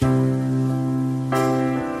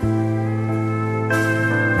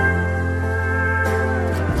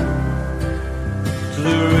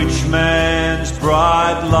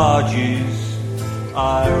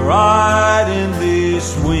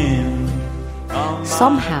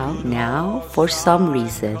somehow now, for some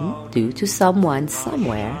reason, due to someone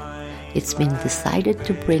somewhere, it's been decided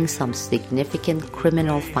to bring some significant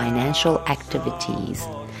criminal financial activities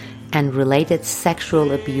and related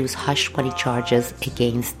sexual abuse hush money charges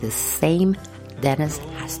against the same Denis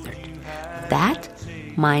Hastert. That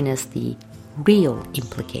minus the real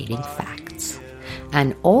implicating facts.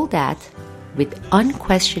 And all that with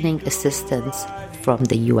unquestioning assistance from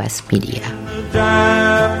the US media.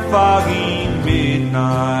 Damn foggy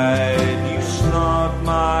midnight, you snort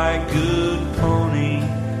my good pony,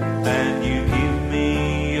 and you give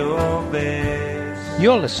me your best.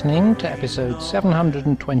 You're listening to episode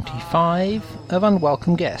 725 of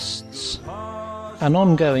Unwelcome Guests, an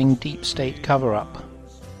ongoing deep state cover-up.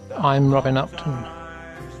 I'm Robin Upton,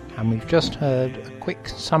 and we've just heard a quick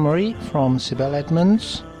summary from Sibel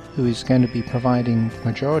Edmonds, who is going to be providing the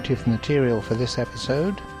majority of the material for this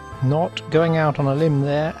episode. Not going out on a limb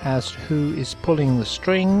there as to who is pulling the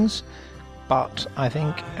strings, but I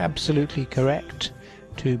think absolutely correct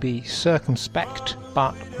to be circumspect,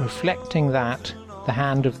 but reflecting that the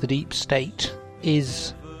hand of the deep state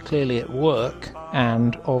is clearly at work,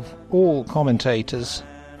 and of all commentators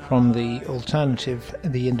from the alternative,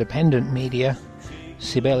 the independent media,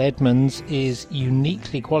 Sibel Edmonds is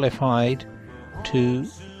uniquely qualified to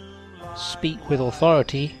speak with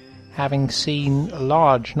authority, having seen a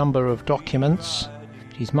large number of documents.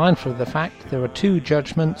 She's mindful of the fact there are 2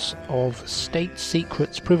 judgments of state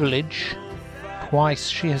secrets privilege. Twice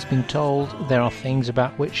she has been told there are things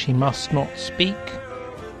about which she must not speak,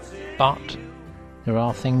 but there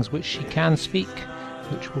are things which she can speak,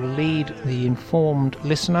 which will lead the informed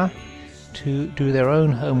listener to do their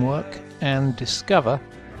own homework and discover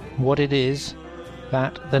what it is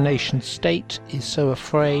that the nation-state is so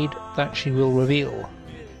afraid that she will reveal.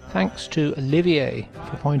 Thanks to Olivier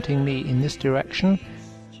for pointing me in this direction.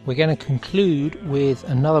 We're going to conclude with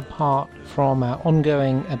another part from our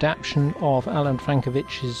ongoing adaption of Allan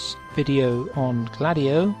Francovich's video on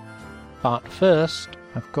Gladio. But first,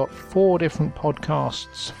 I've got 4 different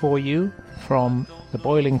podcasts for you from the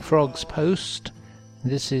Boiling Frogs Post.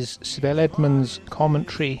 This is Sibel Edmonds'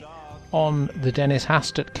 commentary on the Denis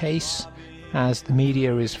Hastert case as the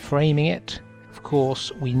media is framing it. Of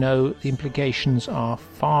course, we know the implications are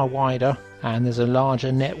far wider, and there's a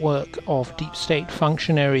larger network of deep state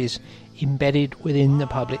functionaries embedded within the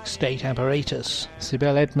public state apparatus.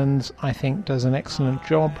 Sibel Edmonds, I think, does an excellent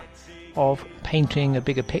job of painting a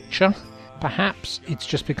bigger picture. Perhaps it's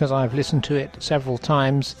just because I've listened to it several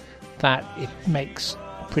times that it makes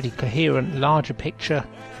a pretty coherent, larger picture.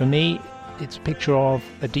 For me, it's a picture of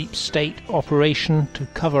a deep state operation to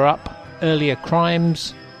cover up earlier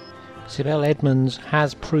crimes. Sibel Edmonds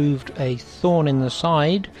has proved a thorn in the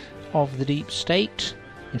side of the deep state,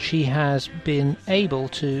 and she has been able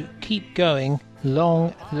to keep going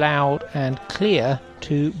long, loud and clear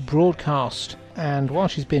to broadcast. And while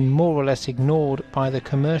she's been more or less ignored by the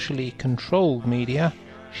commercially controlled media,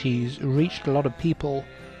 she's reached a lot of people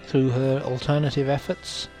through her alternative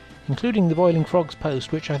efforts, including the Boiling Frogs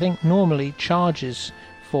Post, which I think normally charges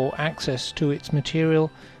for access to its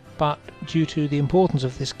material, but due to the importance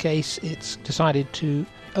of this case, it's decided to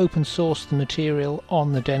open source the material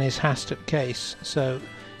on the Denis Hastert case. So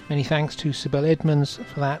many thanks to Sibel Edmonds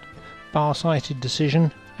for that far-sighted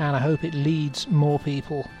decision, and I hope it leads more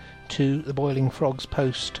people to the Boiling Frogs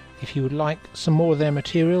Post. If you would like some more of their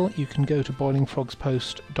material, you can go to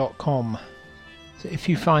boilingfrogspost.com. So if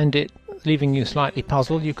you find it leaving you slightly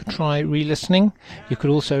puzzled, you could try re-listening. You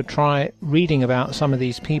could also try reading about some of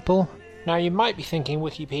these people. Now, you might be thinking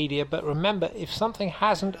Wikipedia, but remember, if something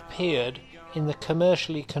hasn't appeared in the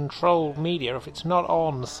commercially controlled media, if it's not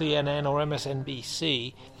on CNN or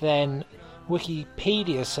MSNBC, then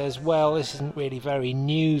Wikipedia says, well, this isn't really very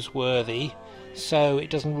newsworthy, so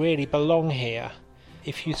it doesn't really belong here.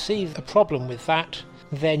 If you see a problem with that,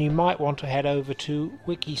 then you might want to head over to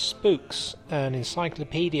WikiSpooks, an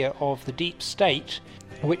encyclopedia of the deep state,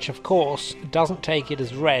 which of course doesn't take it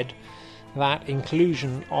as read that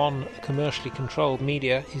inclusion on commercially controlled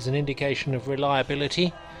media is an indication of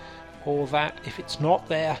reliability, or that if it's not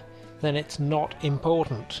there, then it's not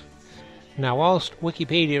important. Now, whilst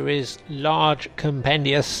Wikipedia is large,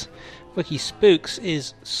 compendious, WikiSpooks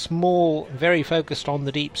is small, very focused on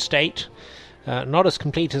the deep state, not as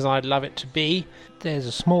complete as I'd love it to be. There's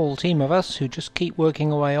a small team of us who just keep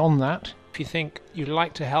working away on that. If you think you'd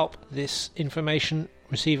like to help this information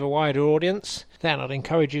receive a wider audience, then I'd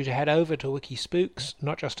encourage you to head over to WikiSpooks,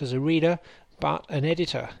 not just as a reader, but an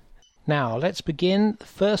editor. Now, let's begin the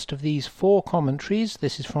first of these 4 commentaries.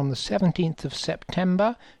 This is from the 17th of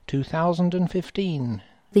September, 2015.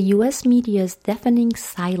 The U.S. media's deafening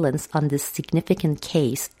silence on this significant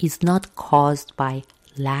case is not caused by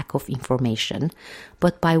lack of information,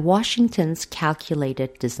 but by Washington's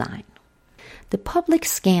calculated design. The public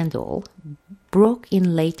scandal broke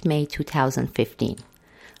in late May 2015.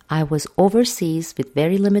 I was overseas with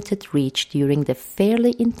very limited reach during the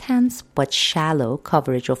fairly intense but shallow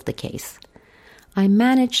coverage of the case. I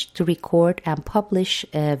managed to record and publish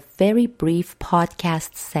a very brief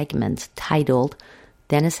podcast segment titled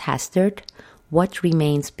Denis Hastert, What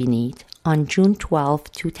Remains Beneath, on June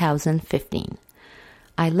 12, 2015.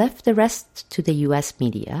 I left the rest to the U.S.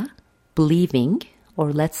 media, believing,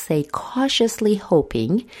 or let's say cautiously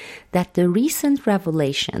hoping, that the recent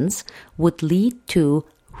revelations would lead to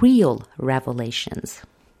real revelations.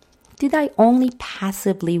 Did I only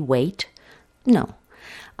passively wait? No.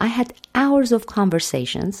 I had hours of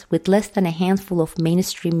conversations with less than a handful of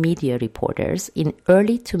mainstream media reporters in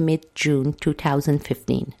early to mid-June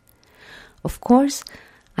 2015. Of course,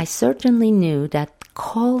 I certainly knew that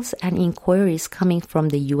calls and inquiries coming from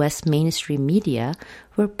the U.S. mainstream media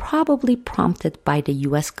were probably prompted by the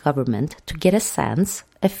U.S. government to get a sense,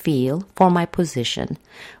 a feel for my position,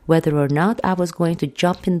 whether or not I was going to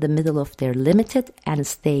jump in the middle of their limited and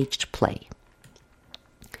staged play.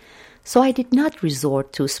 So I did not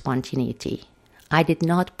resort to spontaneity. I did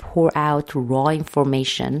not pour out raw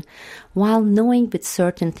information while knowing with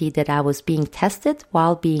certainty that I was being tested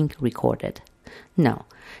while being recorded. No,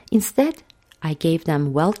 instead, I gave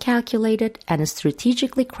them well-calculated and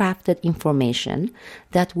strategically crafted information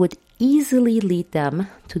that would easily lead them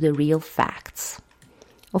to the real facts.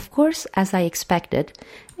 Of course, as I expected,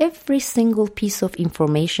 every single piece of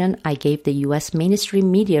information I gave the U.S. mainstream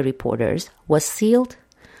media reporters was sealed,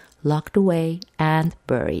 locked away, and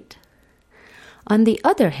buried. On the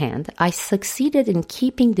other hand, I succeeded in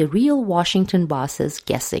keeping the real Washington bosses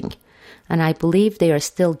guessing, and I believe they are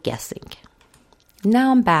still guessing.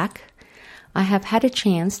 Now I'm back. I have had a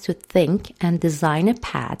chance to think and design a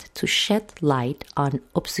path to shed light on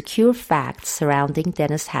obscure facts surrounding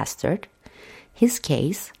Denis Hastert, his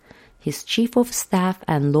case, his chief of staff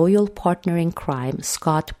and loyal partner in crime,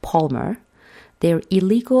 Scott Palmer, their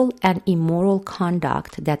illegal and immoral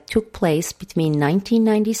conduct that took place between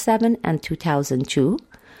 1997 and 2002,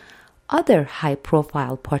 other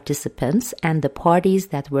high-profile participants and the parties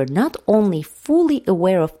that were not only fully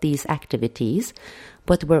aware of these activities,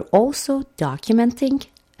 but were also documenting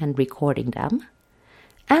and recording them,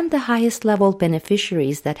 and the highest-level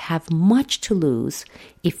beneficiaries that have much to lose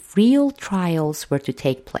if real trials were to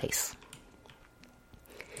take place.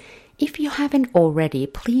 If you haven't already,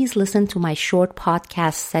 please listen to my short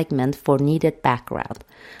podcast segment for needed background.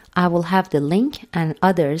 I will have the link and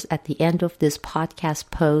others at the end of this podcast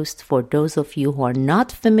post for those of you who are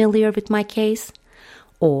not familiar with my case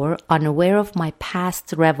or unaware of my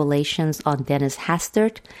past revelations on Denis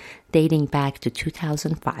Hastert dating back to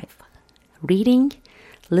 2005. Reading,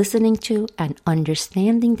 listening to, and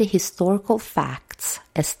understanding the historical facts,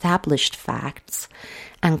 established facts,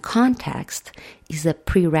 and context is a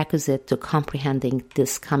prerequisite to comprehending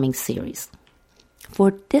this coming series.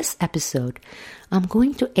 For this episode, I'm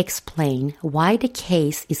going to explain why the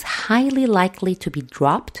case is highly likely to be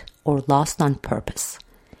dropped or lost on purpose.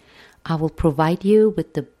 I will provide you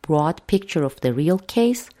with the broad picture of the real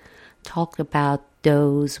case, talk about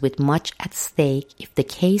those with much at stake if the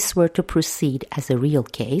case were to proceed as a real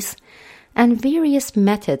case, and various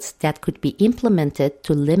methods that could be implemented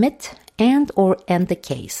to limit and or end the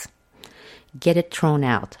case. Get it thrown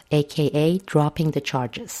out, aka dropping the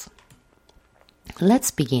charges.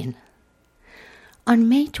 Let's begin. On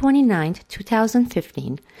May 29,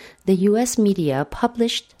 2015, the U.S. media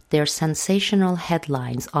published their sensational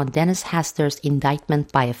headlines on Denis Hastert's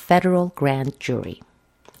indictment by a federal grand jury.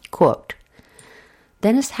 Quote,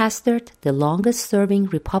 Denis Hastert, the longest-serving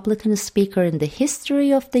Republican speaker in the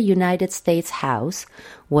history of the United States House,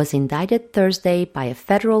 was indicted Thursday by a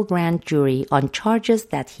federal grand jury on charges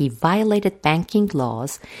that he violated banking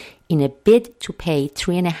laws in a bid to pay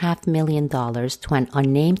 $3.5 million to an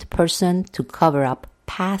unnamed person to cover up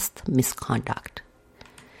past misconduct.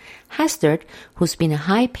 Hastert, who's been a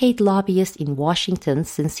high-paid lobbyist in Washington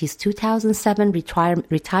since his 2007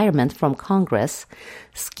 retirement from Congress,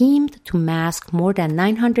 schemed to mask more than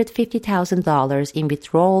 $950,000 in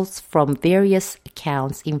withdrawals from various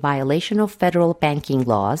accounts in violation of federal banking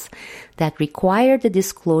laws that require the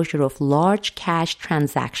disclosure of large cash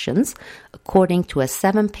transactions, according to a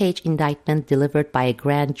 7-page indictment delivered by a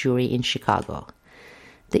grand jury in Chicago.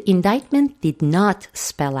 The indictment did not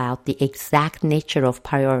spell out the exact nature of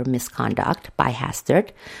prior misconduct by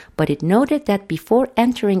Hastert, but it noted that before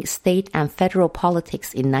entering state and federal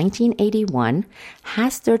politics in 1981,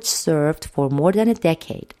 Hastert served for more than a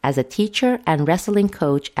decade as a teacher and wrestling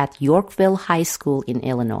coach at Yorkville High School in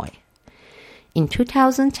Illinois. In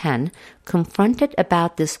 2010, confronted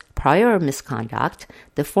about this prior misconduct,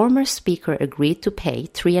 the former speaker agreed to pay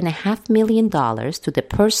 $3.5 million to the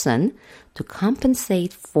person to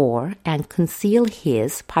compensate for and conceal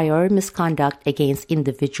his prior misconduct against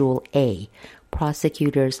individual A,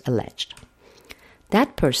 prosecutors alleged.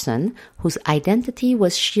 That person, whose identity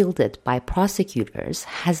was shielded by prosecutors,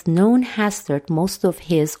 has known Hastert most of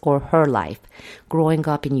his or her life, growing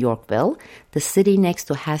up in Yorkville, the city next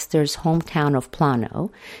to Hastert's hometown of Plano,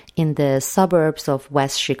 in the suburbs of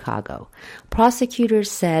West Chicago. Prosecutors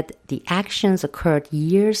said the actions occurred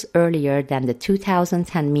years earlier than the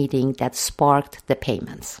 2010 meeting that sparked the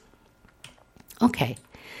payments. Okay.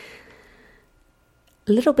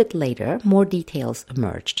 A little bit later, more details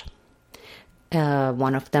emerged.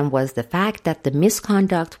 One of them was the fact that the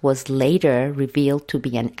misconduct was later revealed to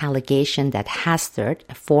be an allegation that Hastert,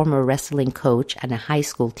 a former wrestling coach and a high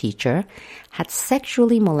school teacher, had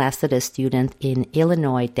sexually molested a student in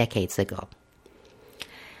Illinois decades ago.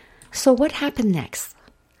 So what happened next?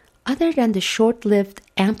 Other than the short-lived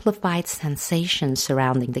amplified sensation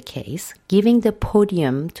surrounding the case, giving the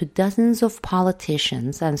podium to dozens of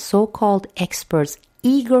politicians and so-called experts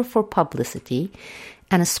eager for publicity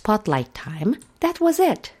and a spotlight time, that was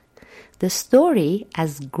it. The story,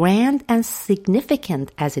 as grand and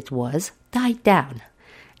significant as it was, died down,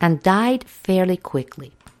 and died fairly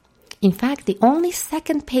quickly. In fact, the only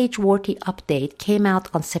second-page worthy update came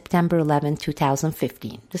out on September 11,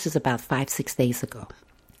 2015. This is about 5-6 days ago.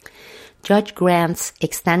 Judge grants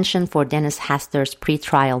extension for Denis Hastert's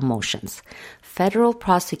pretrial motions. Federal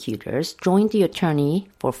prosecutors joined the attorney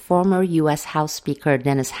for former U.S. House Speaker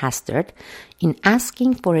Denis Hastert in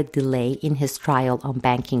asking for a delay in his trial on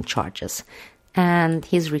banking charges, and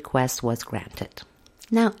his request was granted.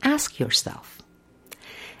 Now ask yourself,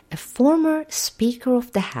 a former Speaker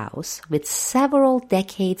of the House with several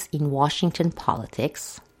decades in Washington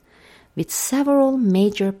politics, with several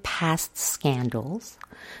major past scandals,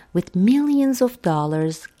 with millions of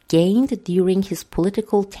dollars gained during his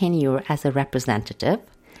political tenure as a representative,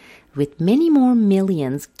 with many more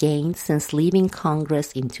millions gained since leaving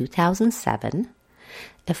Congress in 2007,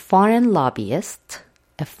 a foreign lobbyist,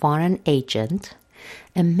 a foreign agent,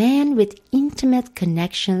 a man with intimate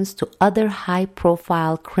connections to other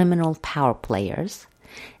high-profile criminal power players,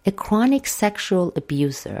 a chronic sexual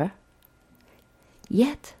abuser.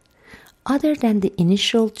 Yet, other than the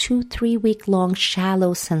initial 2-3 week-long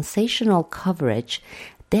shallow sensational coverage,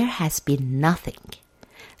 there has been nothing.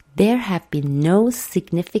 There have been no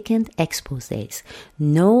significant exposés.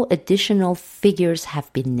 No additional figures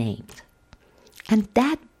have been named. And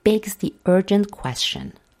that begs the urgent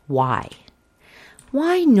question, why?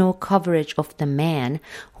 Why no coverage of the man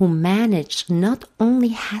who managed not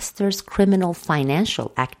only Hastert's criminal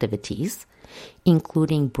financial activities,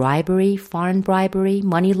 including bribery, foreign bribery,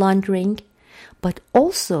 money laundering, but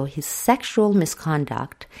also his sexual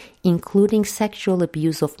misconduct, including sexual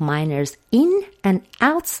abuse of minors in and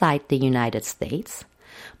outside the United States,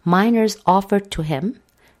 minors offered to him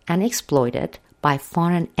and exploited by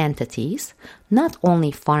foreign entities, not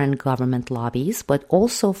only foreign government lobbies, but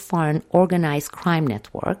also foreign organized crime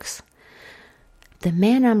networks. The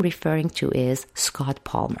man I'm referring to is Scott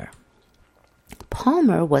Palmer.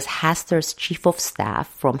 Palmer was Hastert's chief of staff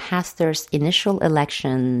from Hastert's initial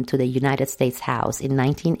election to the United States House in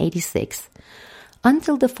 1986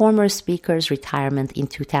 until the former speaker's retirement in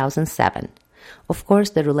 2007. Of course,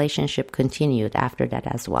 the relationship continued after that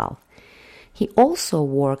as well. He also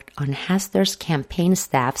worked on Hastert's campaign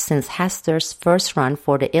staff since Hastert's first run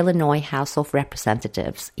for the Illinois House of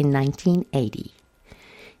Representatives in 1980.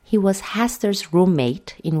 He was Hastert's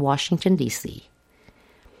roommate in Washington, D.C.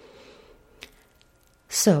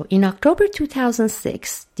 So, in October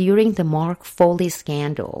 2006, during the Mark Foley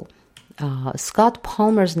scandal, Scott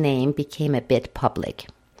Palmer's name became a bit public.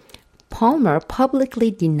 Palmer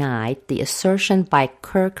publicly denied the assertion by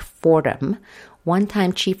Kirk Fordham,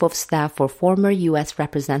 one-time chief of staff for former U.S.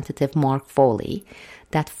 Representative Mark Foley,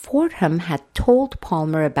 that Fordham had told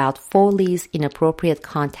Palmer about Foley's inappropriate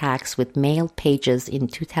contacts with male pages in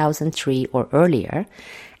 2003 or earlier,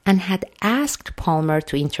 and had asked Palmer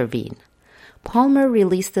to intervene. Palmer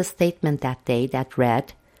released a statement that day that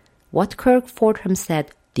read, "What Kirk Fordham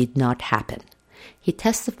said did not happen. He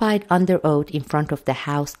testified under oath in front of the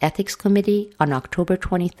House Ethics Committee on October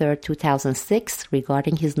 23, 2006,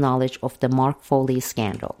 regarding his knowledge of the Mark Foley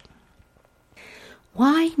scandal.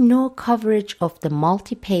 Why no coverage of the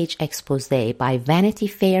multi-page expose by Vanity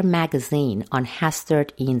Fair magazine on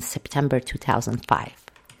Hastert in September 2005?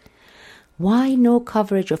 Why no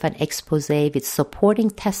coverage of an expose with supporting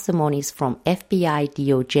testimonies from FBI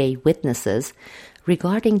DOJ witnesses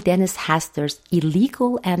regarding Denis Hastert's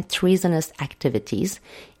illegal and treasonous activities,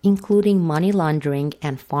 including money laundering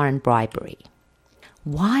and foreign bribery?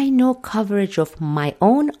 Why no coverage of my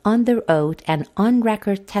own under oath and on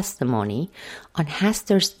record testimony on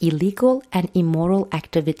Hastert's illegal and immoral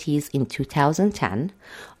activities in 2010,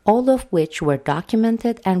 all of which were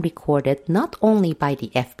documented and recorded not only by the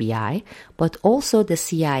FBI, but also the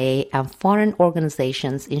CIA and foreign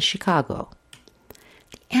organizations in Chicago?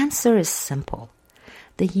 The answer is simple.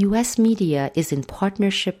 The U.S. media is in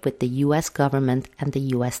partnership with the U.S. government and the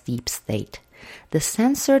U.S. deep state. The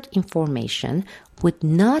censored information would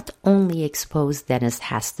not only expose Denis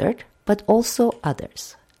Hastert, but also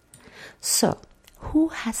others. So, who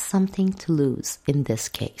has something to lose in this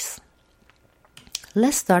case?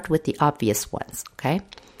 Let's start with the obvious ones, okay?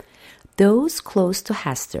 Those close to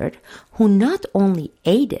Hastert who not only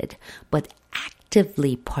aided, but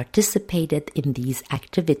actively participated in these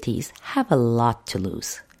activities have a lot to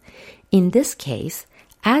lose. In this case,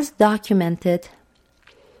 as documented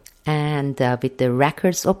and with the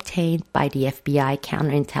records obtained by the FBI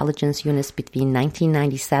counterintelligence units between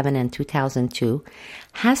 1997 and 2002,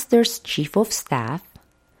 Hastert's chief of staff,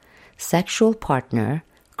 sexual partner,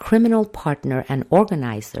 criminal partner, and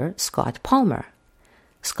organizer, Scott Palmer.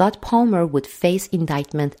 Scott Palmer would face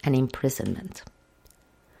indictment and imprisonment.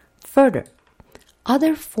 Further,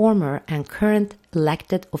 other former and current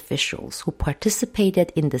elected officials who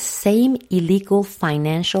participated in the same illegal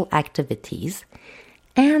financial activities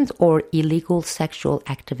and or illegal sexual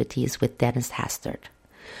activities with Denis Hastert.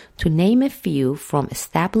 To name a few from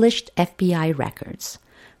established FBI records: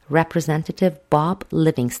 Representative Bob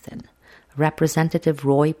Livingston, Representative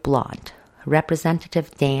Roy Blunt,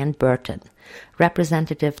 Representative Dan Burton,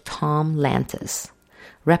 Representative Tom Lantis,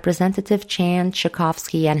 Representative Jan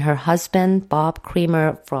Schakowsky and her husband Bob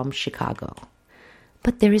Creamer from Chicago.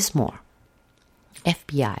 But there is more.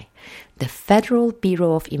 FBI, the Federal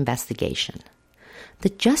Bureau of Investigation. The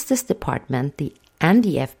Justice Department and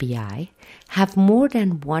the FBI have more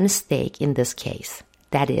than one stake in this case.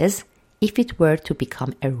 That is, if it were to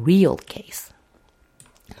become a real case.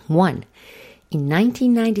 1. In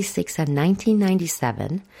 1996 and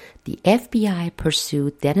 1997, the FBI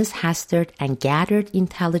pursued Denis Hastert and gathered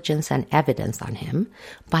intelligence and evidence on him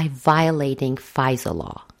by violating FISA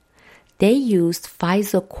law. They used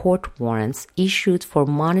FISA court warrants issued for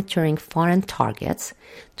monitoring foreign targets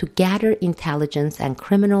to gather intelligence and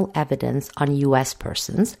criminal evidence on U.S.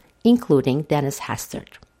 persons, including Denis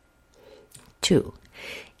Hastert. 2.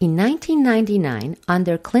 In 1999,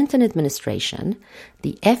 under Clinton administration,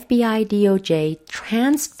 the FBI DOJ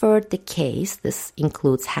transferred the case, this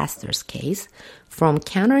includes Hastert's case, from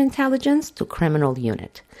counterintelligence to criminal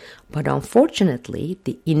unit. But unfortunately,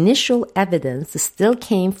 the initial evidence still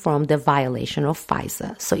came from the violation of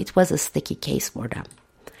FISA, so it was a sticky case for them.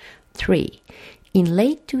 3. In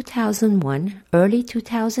late 2001, early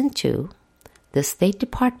 2002, the State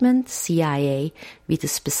Department, CIA, with a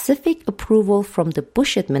specific approval from the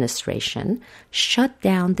Bush administration, shut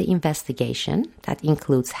down the investigation, that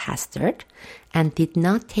includes Hastert, and did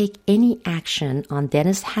not take any action on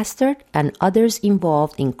Denis Hastert and others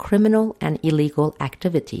involved in criminal and illegal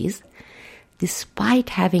activities,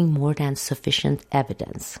 despite having more than sufficient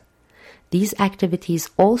evidence. These activities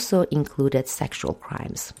also included sexual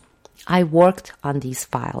crimes. I worked on these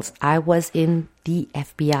files. I was in the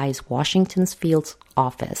FBI's Washington Field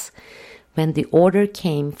office when the order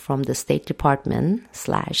came from the State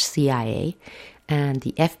Department/CIA, and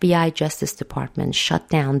the FBI Justice Department shut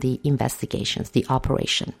down the investigations, the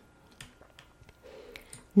operation.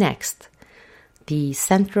 Next, the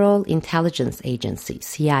Central Intelligence Agency,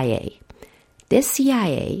 CIA. This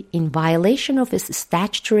CIA, in violation of its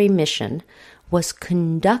statutory mission, was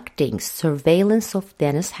conducting surveillance of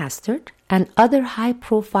Denis Hastert and other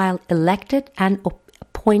high-profile elected and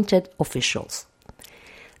appointed officials.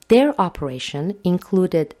 Their operation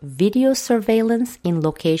included video surveillance in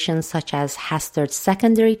locations such as Hastert's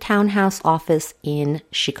secondary townhouse office in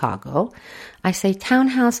Chicago. I say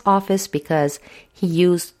townhouse office because he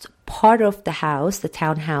used part of the house, the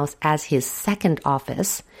townhouse, as his second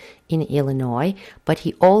office in Illinois, but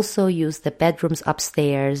he also used the bedrooms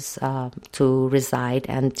upstairs to reside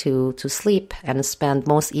and to sleep and spend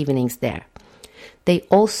most evenings there. They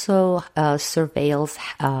also surveilled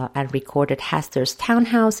and recorded Hastert's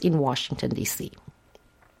townhouse in Washington, D.C.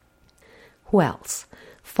 Who else?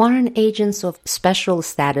 Foreign agents of special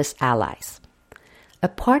status allies. A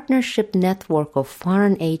partnership network of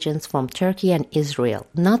foreign agents from Turkey and Israel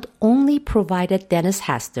not only provided Denis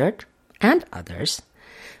Hastert and others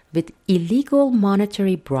with illegal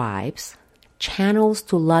monetary bribes, channels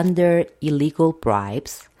to launder illegal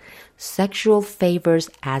bribes, sexual favors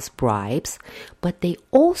as bribes, but they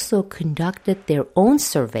also conducted their own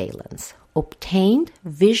surveillance, obtained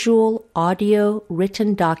visual, audio,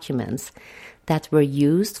 written documents that were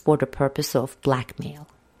used for the purpose of blackmail.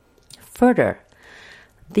 Further,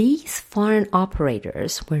 these foreign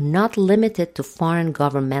operators were not limited to foreign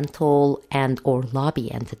governmental and or lobby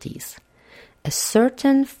entities. A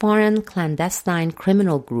certain foreign clandestine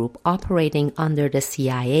criminal group operating under the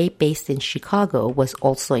CIA based in Chicago was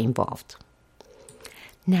also involved.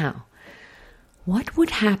 Now, what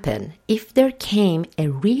would happen if there came a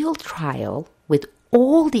real trial with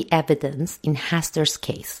all the evidence in Hastert's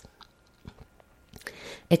case?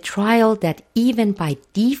 A trial that even by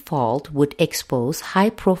default would expose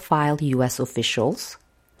high-profile U.S. officials,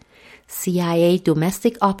 CIA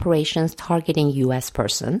domestic operations targeting U.S.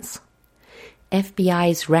 persons,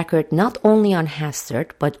 FBI's record not only on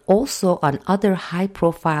Hastert but also on other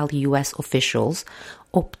high-profile U.S. officials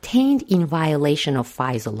obtained in violation of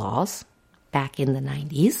FISA laws back in the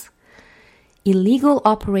 90s, illegal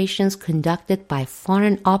operations conducted by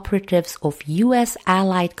foreign operatives of U.S.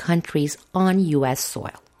 allied countries on U.S.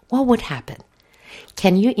 soil. What would happen?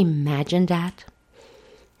 Can you imagine that?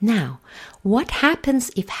 Now, what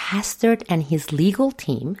happens if Hastert and his legal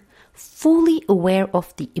team, fully aware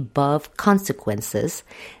of the above consequences,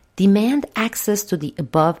 demand access to the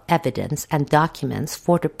above evidence and documents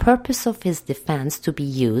for the purpose of his defense to be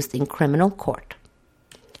used in criminal court?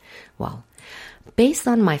 Well, based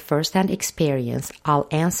on my first-hand experience, I'll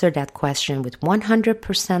answer that question with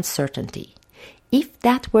 100% certainty. If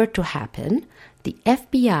that were to happen, the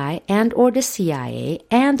FBI and or the CIA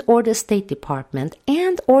and or the State Department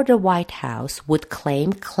and or the White House would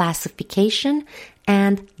claim classification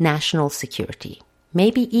and national security,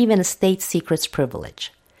 maybe even a state secrets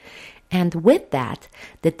privilege. And with that,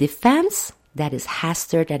 the defense, that is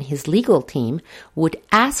Hastert and his legal team, would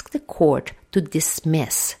ask the court to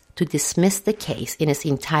dismiss the case in its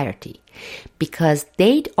entirety, because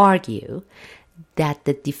they'd argue that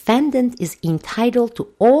the defendant is entitled to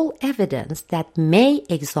all evidence that may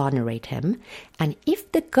exonerate him, and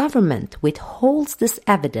if the government withholds this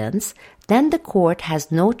evidence, then the court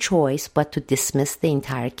has no choice but to dismiss the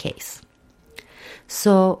entire case.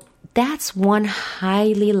 So that's one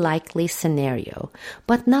highly likely scenario,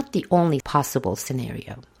 but not the only possible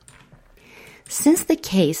scenario. Since the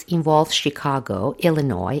case involves Chicago,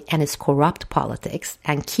 Illinois, and its corrupt politics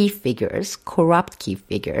and corrupt key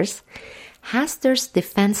figures, Hastert's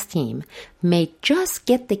defense team may just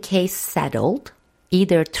get the case settled,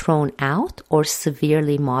 either thrown out or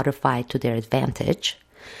severely modified to their advantage,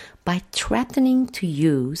 by threatening to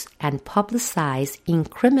use and publicize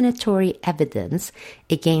incriminatory evidence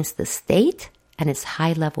against the state and its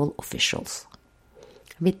high-level officials.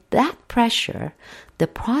 With that pressure, the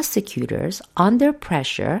prosecutors, under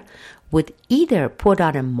pressure, would either put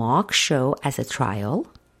on a mock show as a trial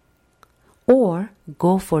or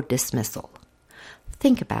go for dismissal.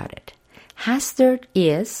 Think about it. Hastert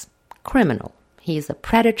is criminal. He is a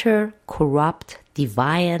predator, corrupt,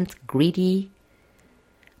 deviant, greedy.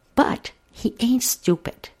 But he ain't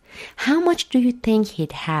stupid. How much do you think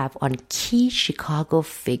he'd have on key Chicago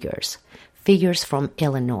figures from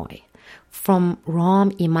Illinois, from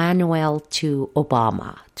Rahm Emanuel to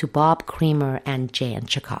Obama, to Bob Creamer and Jan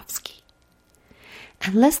Tchaikovsky?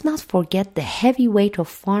 And let's not forget the heavy weight of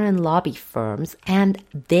foreign lobby firms and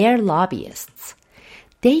their lobbyists.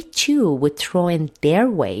 They too would throw in their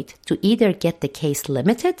weight to either get the case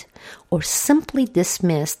limited or simply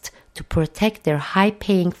dismissed to protect their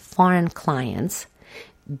high-paying foreign clients,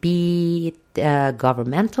 be it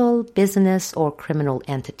governmental, business, or criminal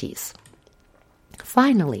entities.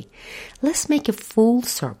 Finally, let's make a full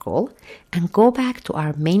circle and go back to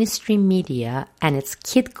our mainstream media and its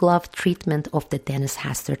kid-glove treatment of the Denis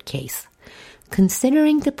Hastert case.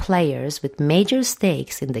 Considering the players with major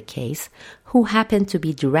stakes in the case who happen to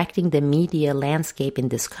be directing the media landscape in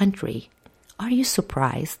this country, are you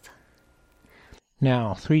surprised?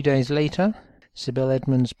 Now, 3 days later, Sibel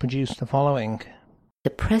Edmonds produced the following. the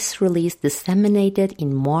press release disseminated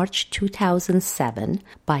in March 2007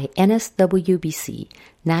 by NSWBC,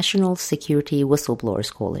 National Security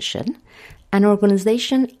Whistleblowers Coalition, an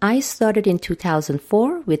organization I started in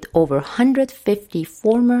 2004 with over 150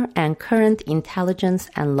 former and current intelligence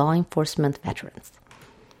and law enforcement veterans.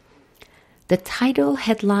 The title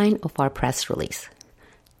headline of our press release: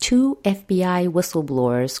 2 FBI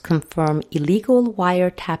whistleblowers confirm illegal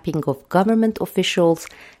wiretapping of government officials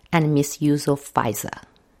and misuse of FISA.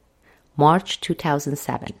 March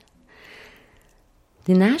 2007.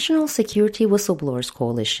 The National Security Whistleblowers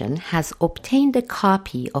Coalition has obtained a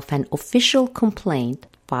copy of an official complaint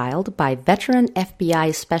filed by veteran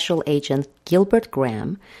FBI Special Agent Gilbert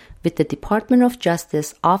Graham with the Department of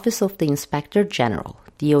Justice Office of the Inspector General,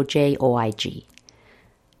 DOJ OIG.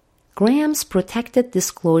 Graham's protected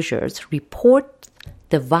disclosures report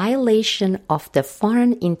the violation of the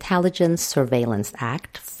Foreign Intelligence Surveillance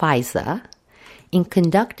Act, FISA, in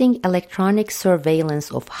conducting electronic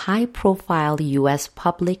surveillance of high-profile U.S.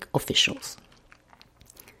 public officials.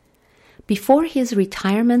 Before his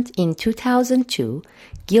retirement in 2002,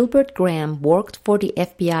 Gilbert Graham worked for the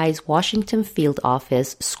FBI's Washington Field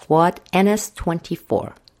Office, Squad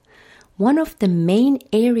NS-24. One of the main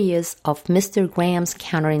areas of Mr. Graham's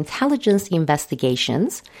counterintelligence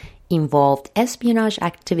investigations involved espionage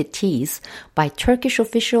activities by Turkish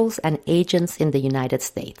officials and agents in the United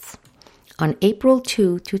States. On April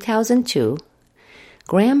 2, 2002,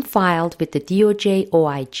 Graham filed with the DOJ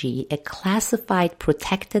OIG a classified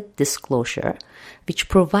protected disclosure which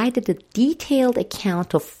provided a detailed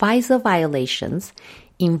account of FISA violations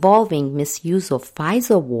involving misuse of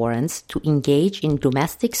FISA warrants to engage in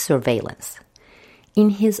domestic surveillance.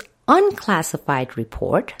 In his unclassified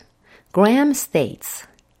report, Graham states,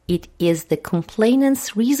 "It is the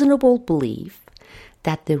complainant's reasonable belief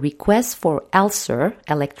that the request for ELSUR,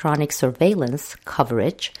 electronic surveillance,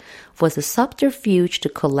 coverage was a subterfuge to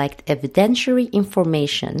collect evidentiary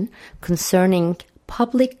information concerning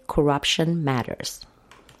public corruption matters."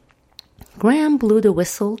 Graham blew the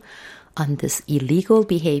whistle on this illegal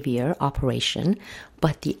behavior operation,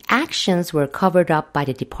 but the actions were covered up by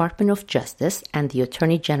the Department of Justice and the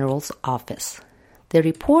Attorney General's office. The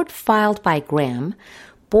report filed by Graham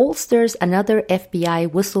bolsters another FBI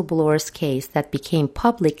whistleblower's case that became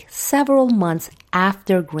public several months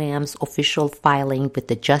after Graham's official filing with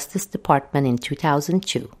the Justice Department in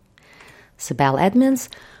 2002. Sibel Edmonds,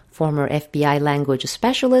 former FBI language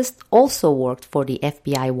specialist, also worked for the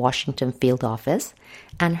FBI Washington Field Office,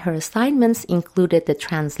 and her assignments included the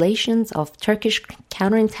translations of Turkish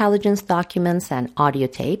counterintelligence documents and audio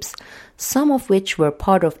tapes, some of which were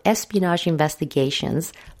part of espionage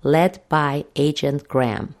investigations led by Agent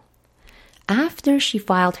Graham. After she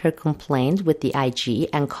filed her complaint with the IG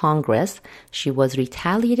and Congress, she was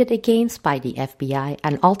retaliated against by the FBI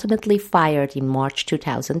and ultimately fired in March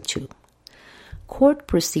 2002. Court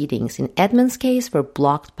proceedings in Edmonds' case were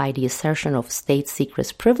blocked by the assertion of state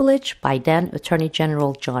secrets privilege by then Attorney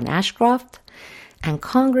General John Ashcroft, and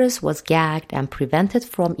Congress was gagged and prevented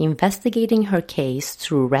from investigating her case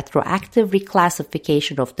through retroactive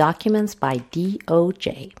reclassification of documents by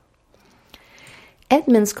DOJ.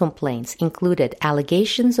 Edmonds' complaints included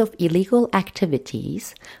allegations of illegal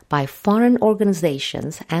activities by foreign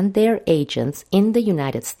organizations and their agents in the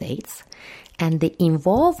United States, and the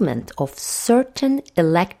involvement of certain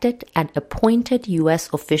elected and appointed U.S.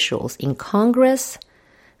 officials in Congress,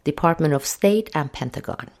 Department of State, and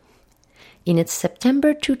Pentagon. In its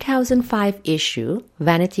September 2005 issue,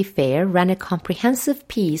 Vanity Fair ran a comprehensive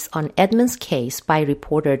piece on Edmonds' case by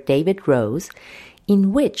reporter David Rose,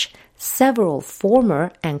 in which several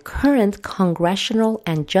former and current congressional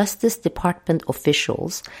and Justice Department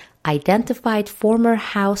officials identified former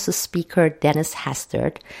House Speaker Denis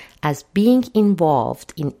Hastert as being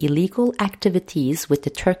involved in illegal activities with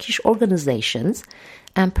the Turkish organizations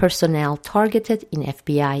and personnel targeted in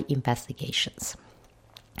FBI investigations.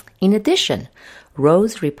 In addition,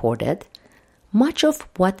 Rose reported, much of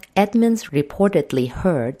what Edmonds reportedly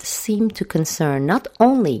heard seemed to concern not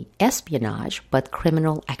only espionage but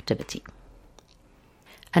criminal activity.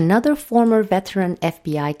 Another former veteran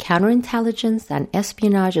FBI counterintelligence and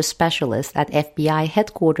espionage specialist at FBI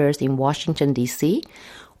headquarters in Washington, D.C.,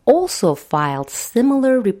 also filed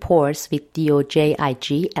similar reports with DOJ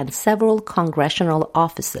IG and several congressional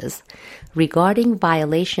offices regarding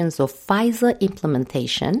violations of FISA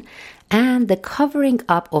implementation and the covering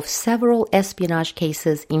up of several espionage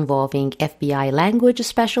cases involving FBI language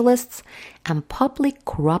specialists and public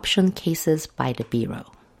corruption cases by the Bureau.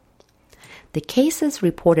 The cases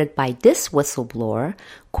reported by this whistleblower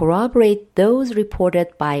corroborate those reported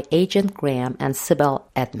by Agent Graham and Sibel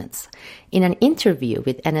Edmonds. In an interview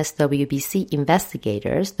with NSWBC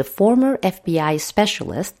investigators, the former FBI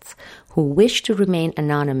specialists who wished to remain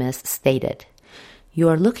anonymous stated, "You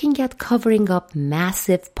are looking at covering up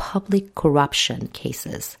massive public corruption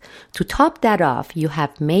cases. To top that off, you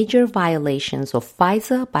have major violations of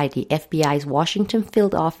FISA by the FBI's Washington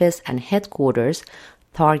field office and headquarters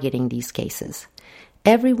targeting these cases.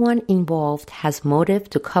 Everyone involved has motive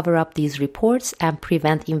to cover up these reports and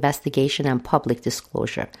prevent investigation and public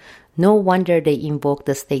disclosure. No wonder they invoked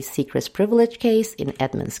the state secrets privilege case in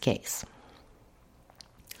Edmonds' case."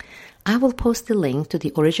 I will post a link to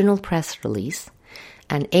the original press release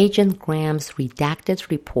and Agent Graham's redacted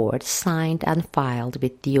report signed and filed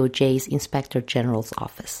with DOJ's Inspector General's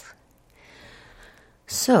office.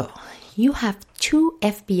 So, you have two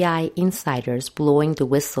FBI insiders blowing the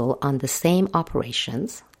whistle on the same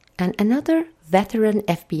operations and another veteran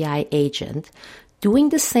FBI agent doing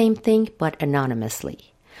the same thing but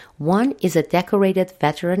anonymously. One is a decorated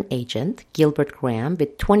veteran agent, Gilbert Graham,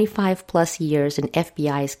 with 25 plus years in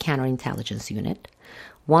FBI's counterintelligence unit.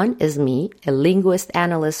 One is me, a linguist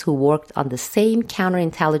analyst who worked on the same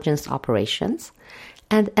counterintelligence operations,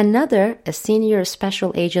 and another, a senior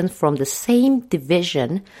special agent from the same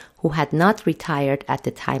division who had not retired at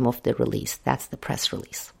the time of the release. That's the press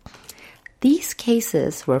release. These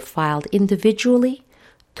cases were filed individually,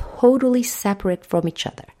 totally separate from each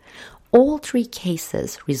other. All three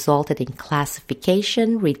cases resulted in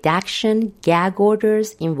classification, redaction, gag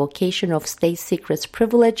orders, invocation of state secrets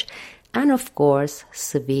privilege, and of course,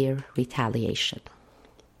 severe retaliation.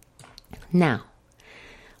 Now,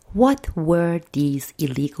 what were these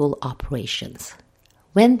illegal operations?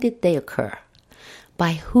 When did they occur?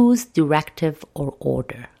 By whose directive or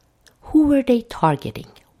order? Who were they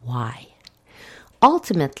targeting? Why?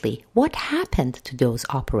 Ultimately, what happened to those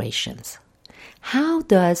operations? How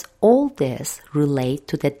does all this relate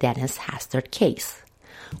to the Denis Hastert case?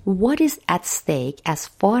 What is at stake as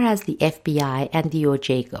far as the FBI and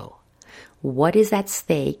DOJ go? What is at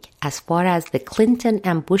stake as far as the Clinton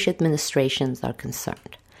and Bush administrations are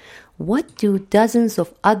concerned? What do dozens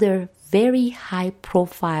of other very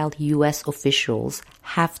high-profile U.S. officials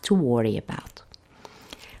have to worry about?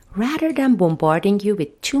 Rather than bombarding you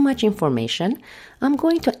with too much information, I'm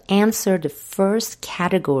going to answer the first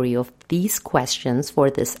category of these questions for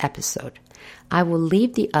this episode. I will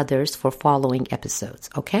leave the others for following episodes,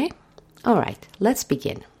 okay? All right, let's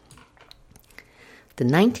begin. The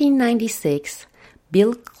 1996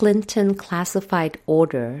 Bill Clinton classified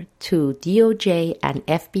order to DOJ and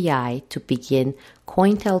FBI to begin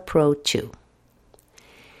COINTELPRO 2.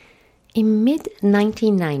 In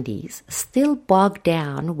mid-1990s, still bogged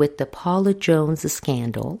down with the Paula Jones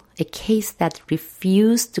scandal, a case that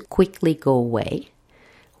refused to quickly go away,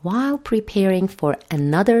 while preparing for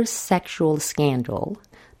another sexual scandal,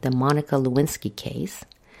 the Monica Lewinsky case,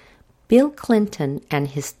 Bill Clinton and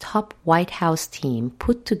his top White House team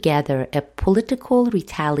put together a political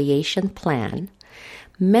retaliation plan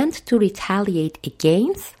meant to retaliate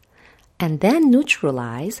against and then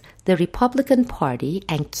neutralize the Republican Party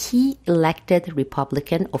and key elected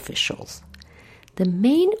Republican officials. The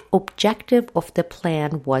main objective of the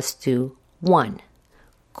plan was to, 1.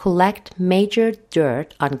 Collect major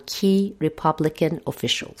dirt on key Republican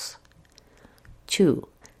officials. 2.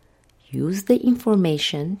 Use the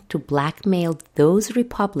information to blackmail those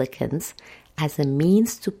Republicans as a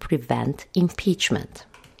means to prevent impeachment.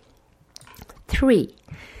 3.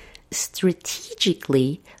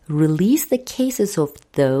 Strategically release the cases of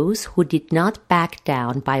those who did not back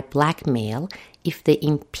down by blackmail if the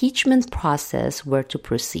impeachment process were to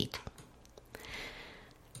proceed.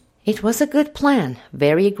 It was a good plan,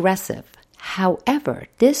 very aggressive. However,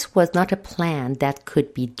 this was not a plan that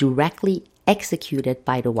could be directly executed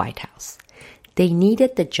by the White House. They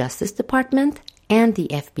needed the Justice Department and the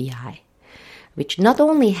FBI, which not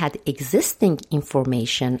only had existing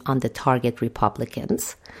information on the target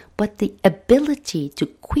Republicans, but the ability to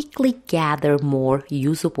quickly gather more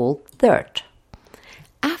usable dirt.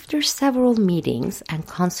 After several meetings and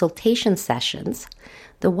consultation sessions,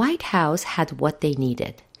 the White House had what they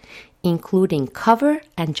needed, including cover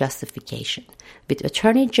and justification, with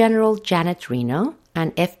Attorney General Janet Reno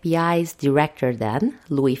and FBI's director then,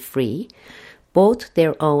 Louis Freeh, both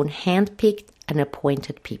their own handpicked and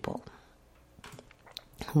appointed people.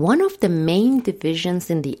 One of the main divisions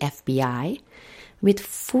in the FBI, with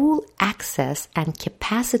full access and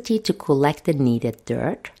capacity to collect the needed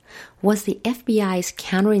dirt, was the FBI's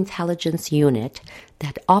counterintelligence unit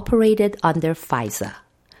that operated under FISA,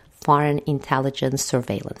 Foreign Intelligence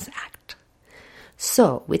Surveillance Act.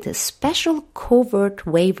 So, with a special covert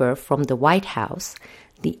waiver from the White House,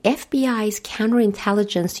 the FBI's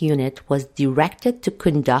counterintelligence unit was directed to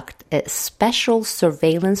conduct a special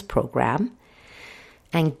surveillance program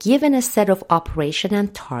and given a set of operation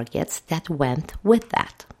and targets that went with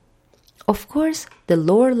that. Of course, the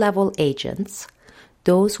lower-level agents,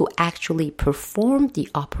 those who actually performed the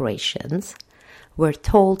operations, were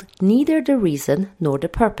told neither the reason nor the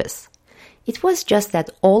purpose. It was just that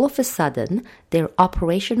all of a sudden, their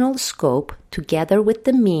operational scope, together with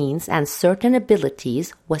the means and certain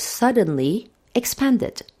abilities, was suddenly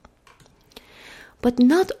expanded. But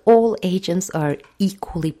not all agents are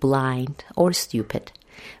equally blind or stupid.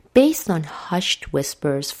 Based on hushed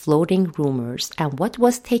whispers, floating rumors, and what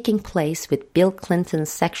was taking place with Bill Clinton's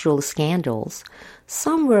sexual scandals,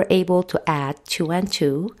 some were able to add 2 and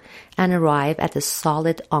 2 and arrive at a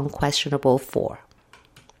solid, unquestionable 4.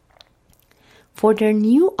 For their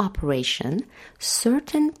new operation,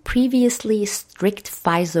 certain previously strict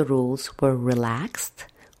FISA rules were relaxed,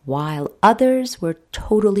 while others were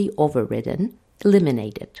totally overridden,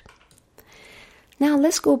 eliminated. Now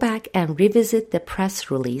let's go back and revisit the press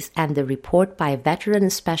release and the report by veteran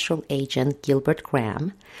Special Agent Gilbert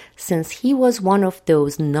Graham, since he was one of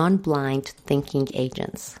those non-blind thinking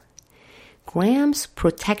agents. Graham's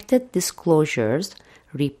protected disclosures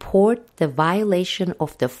report the violation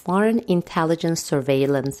of the Foreign Intelligence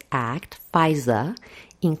Surveillance Act, FISA,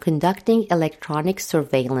 in conducting electronic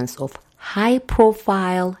surveillance of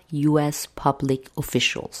high-profile U.S. public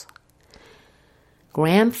officials.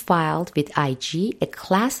 Graham filed with IG a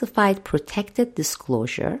classified protected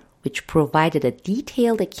disclosure which provided a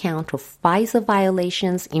detailed account of FISA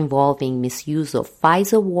violations involving misuse of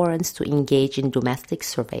FISA warrants to engage in domestic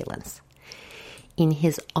surveillance. In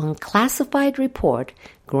his unclassified report,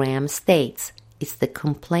 Graham states it's the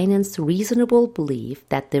complainant's reasonable belief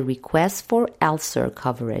that the request for ELSER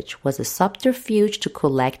coverage was a subterfuge to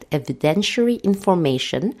collect evidentiary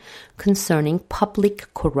information concerning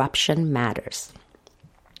public corruption matters.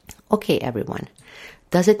 Okay, everyone,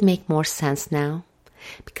 does it make more sense now?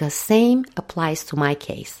 Because same applies to my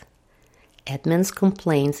case. Edmonds'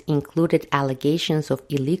 complaints included allegations of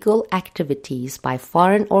illegal activities by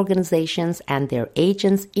foreign organizations and their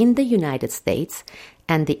agents in the United States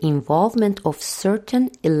and the involvement of certain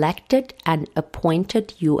elected and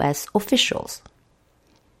appointed U.S. officials.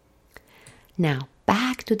 Now,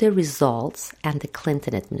 back to the results and the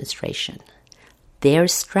Clinton administration. Their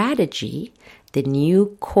strategy, the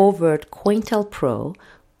new covert COINTELPRO,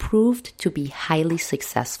 proved to be highly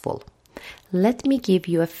successful. Let me give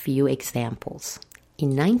you a few examples.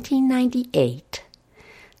 In 1998,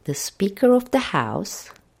 the Speaker of the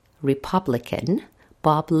House, Republican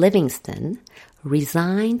Bob Livingston,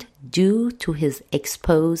 resigned due to his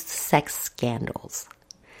exposed sex scandals.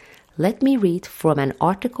 Let me read from an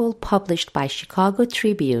article published by Chicago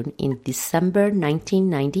Tribune in December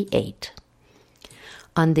 1998.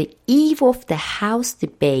 On the eve of the House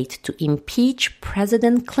debate to impeach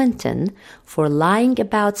President Clinton for lying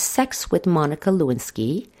about sex with Monica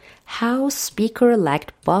Lewinsky, House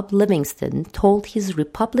Speaker-elect Bob Livingston told his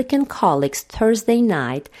Republican colleagues Thursday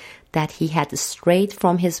night that he had strayed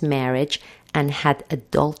from his marriage and had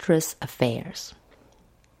adulterous affairs.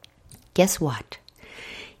 Guess what?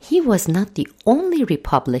 He was not the only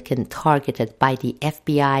Republican targeted by the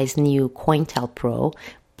FBI's new COINTELPRO,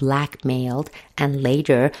 blackmailed, and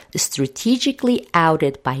later strategically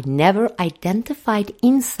outed by never-identified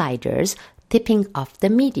insiders tipping off the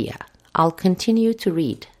media. I'll continue to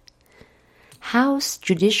read. House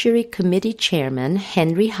Judiciary Committee Chairman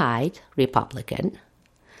Henry Hyde, Republican,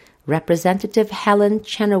 Representative Helen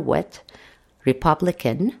Chenoweth,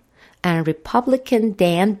 Republican, and Republican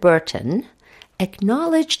Dan Burton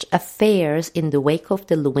acknowledged affairs in the wake of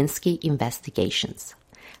the Lewinsky investigations.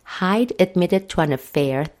 Hyde admitted to an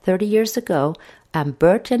affair 30 years ago, and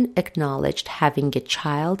Burton acknowledged having a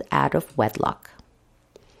child out of wedlock.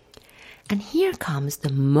 And here comes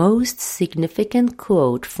the most significant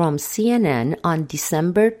quote from CNN on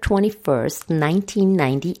December 21st,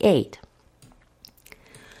 1998.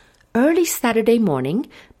 Early Saturday morning,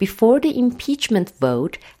 before the impeachment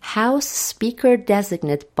vote, House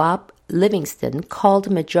Speaker-designate Bob Livingston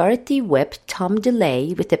called Majority Whip Tom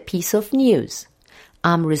DeLay with a piece of news.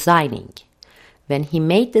 I'm resigning. When he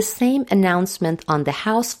made the same announcement on the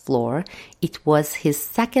House floor, it was his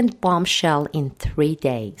second bombshell in 3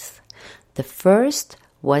 days. The first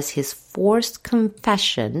was his forced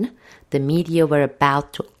confession, the media were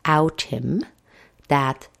about to out him,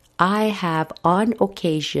 that I have on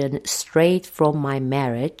occasion strayed from my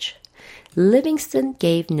marriage. Livingston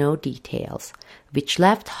gave no details, which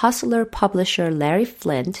left hustler publisher Larry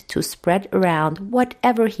Flynt to spread around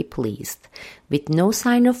whatever he pleased. With no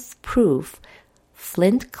sign of proof,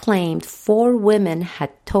 Flynt claimed 4 women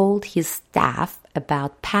had told his staff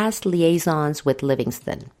about past liaisons with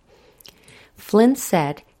Livingston. Flynt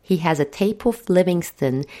said he has a tape of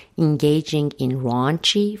Livingston engaging in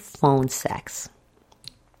raunchy phone sex.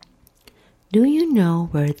 Do you know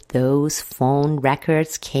where those phone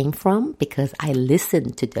records came from? Because I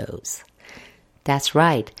listened to those. That's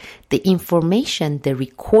right. The information, the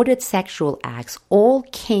recorded sexual acts, all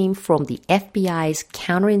came from the FBI's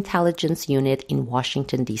counterintelligence unit in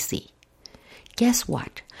Washington, D.C. Guess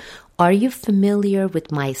what? Are you familiar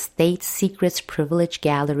with my State Secrets Privilege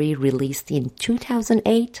Gallery released in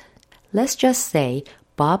 2008? Let's just say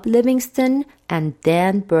Bob Livingston and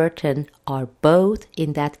Dan Burton are both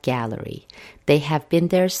in that gallery. They have been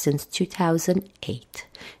there since 2008.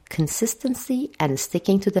 Consistency and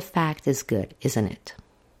sticking to the fact is good, isn't it?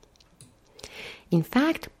 In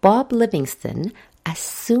fact, Bob Livingston, as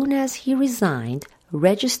soon as he resigned,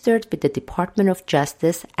 registered with the Department of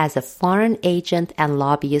Justice as a foreign agent and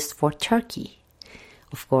lobbyist for Turkey.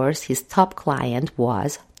 Of course, his top client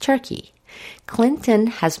was Turkey. Clinton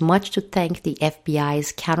has much to thank the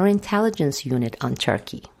FBI's counterintelligence unit on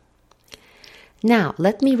Turkey. Now,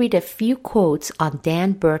 let me read a few quotes on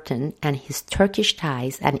Dan Burton and his Turkish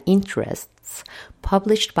ties and interests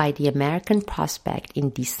published by the American Prospect in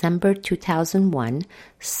December 2001,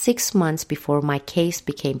 6 months before my case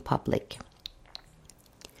became public.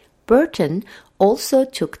 Burton also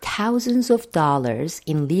took thousands of dollars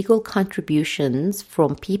in legal contributions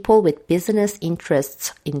from people with business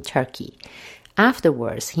interests in Turkey.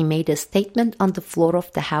 Afterwards, he made a statement on the floor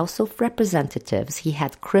of the House of Representatives he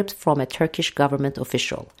had cribbed from a Turkish government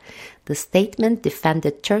official. The statement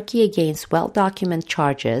defended Turkey against well-documented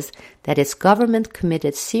charges that its government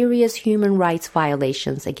committed serious human rights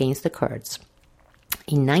violations against the Kurds.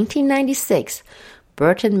 In 1996,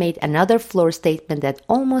 Burton made another floor statement that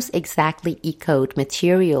almost exactly echoed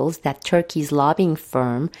materials that Turkey's lobbying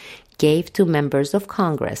firm gave to members of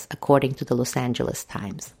Congress, according to the Los Angeles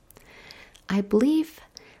Times. I believe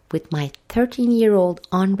with my 13-year-old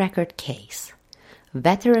on-record case,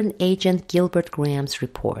 veteran agent Gilbert Graham's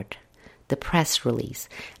report, the press release,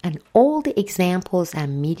 and all the examples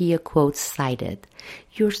and media quotes cited,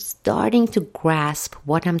 you're starting to grasp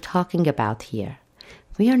what I'm talking about here.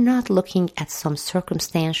 We are not looking at some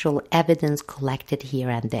circumstantial evidence collected here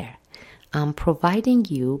and there. I'm providing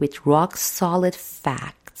you with rock-solid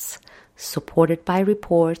facts, supported by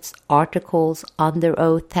reports, articles, under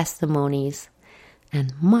oath testimonies,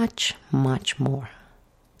 and much, much more.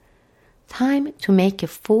 Time to make a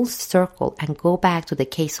full circle and go back to the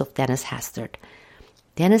case of Denis Hastert.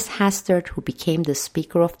 Denis Hastert, who became the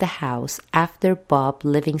Speaker of the House after Bob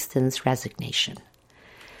Livingston's resignation.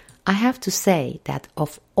 I have to say that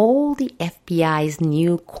of all the FBI's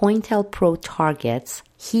new COINTELPRO targets,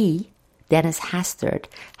 he, Denis Hastert,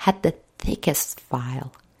 had the thickest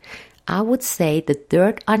file. I would say the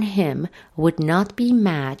dirt on him would not be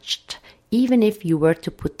matched even if you were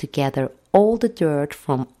to put together all the dirt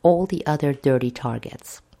from all the other dirty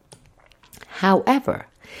targets. However,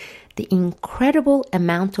 the incredible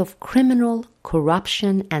amount of criminal,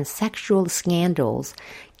 corruption, and sexual scandals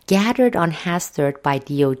gathered on Hastert by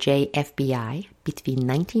DOJ FBI between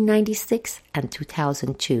 1996 and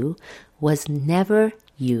 2002 was never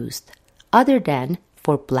used, other than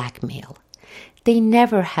for blackmail. They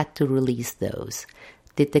never had to release those.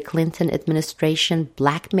 Did the Clinton administration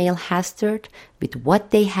blackmail Hastert with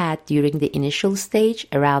what they had during the initial stage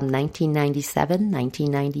around 1997,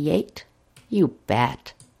 1998? You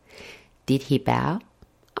bet. Did he bow?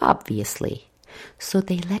 Obviously. So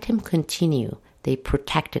they let him continue. They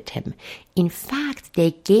protected him. In fact,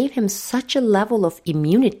 they gave him such a level of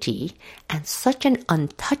immunity and such an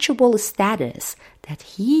untouchable status that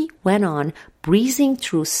he went on breezing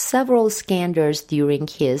through several scandals during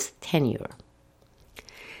his tenure.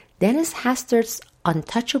 Denis Hastert's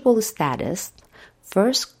untouchable status,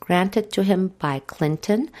 first granted to him by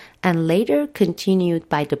Clinton and later continued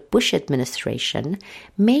by the Bush administration,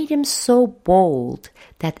 made him so bold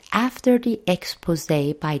that after the expose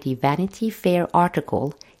by the Vanity Fair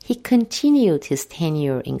article, he continued his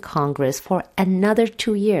tenure in Congress for another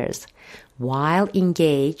 2 years, while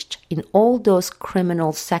engaged in all those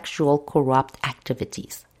criminal, sexual, corrupt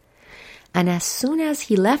activities. And as soon as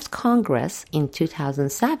he left Congress in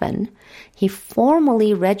 2007, he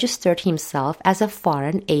formally registered himself as a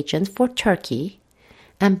foreign agent for Turkey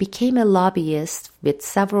and became a lobbyist with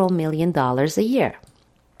several $1 million a year.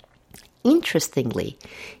 Interestingly,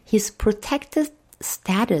 his protected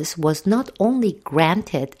status was not only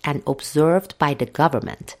granted and observed by the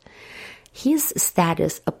government, his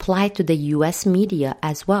status applied to the US media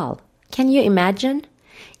as well. Can you imagine?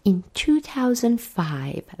 In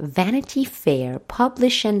 2005, Vanity Fair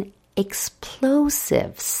published an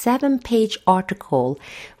explosive 7-page article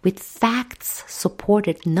with facts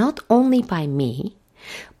supported not only by me,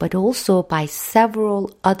 but also by several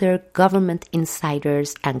other government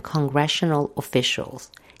insiders and congressional officials.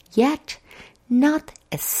 Yet, not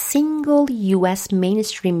a single U.S.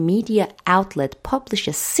 mainstream media outlet published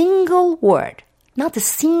a single word, not a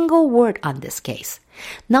single word on this case,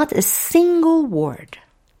 not a single word.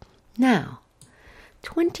 Now,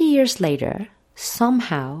 20 years later,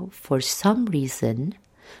 somehow, for some reason,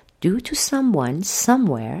 due to someone,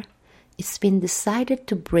 somewhere, it's been decided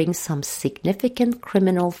to bring some significant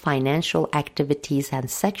criminal financial activities and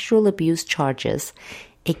sexual abuse charges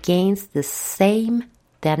against the same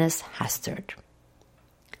Denis Hastert.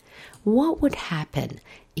 What would happen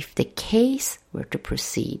if the case were to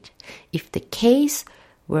proceed, if the case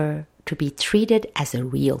were to be treated as a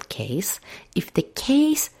real case, if the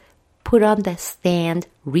case put on the stand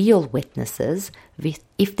real witnesses,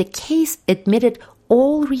 if the case admitted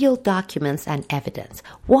all real documents and evidence?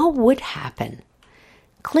 What would happen?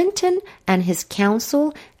 Clinton and his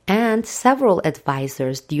counsel and several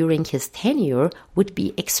advisors during his tenure would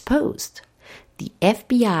be exposed. The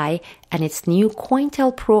FBI and its new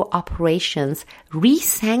COINTELPRO operations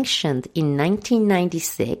re-sanctioned in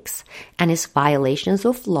 1996, and its violations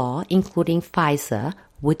of law, including FISA,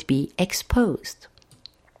 would be exposed.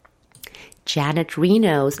 Janet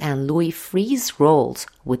Reno's and Louis Freeh's roles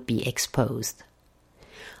would be exposed.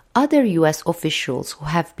 Other U.S. officials who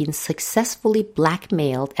have been successfully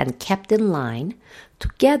blackmailed and kept in line,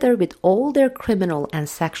 together with all their criminal and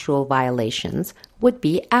sexual violations, would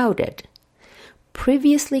be outed.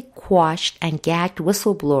 Previously quashed and gagged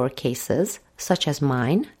whistleblower cases, such as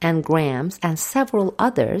mine and Graham's and several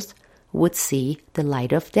others, would see the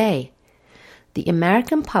light of day. The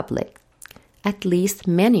American public, at least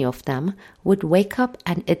many of them, would wake up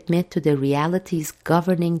and admit to the realities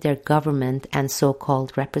governing their government and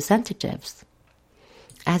so-called representatives.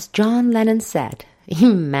 As John Lennon said,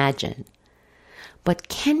 imagine. But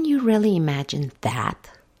can you really imagine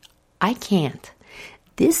that? I can't.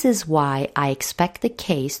 This is why I expect the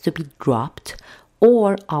case to be dropped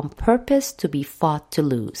or on purpose to be fought to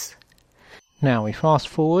lose. Now we fast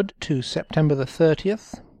forward to September the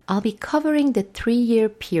 30th. I'll be covering the 3-year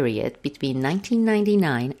period between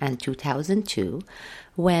 1999 and 2002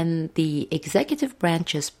 when the executive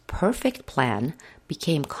branch's perfect plan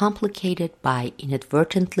became complicated by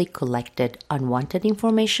inadvertently collected unwanted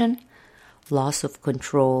information, loss of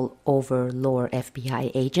control over lower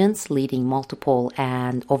FBI agents leading multiple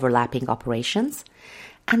and overlapping operations,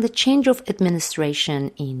 and the change of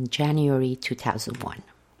administration in January 2001.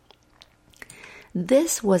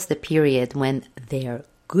 This was the period when their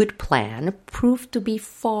good plan proved to be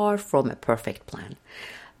far from a perfect plan.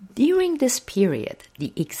 During this period,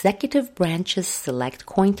 the executive branch's select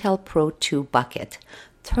COINTELPRO 2 bucket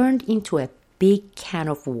turned into a big can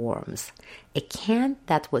of worms, a can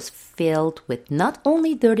that was filled with not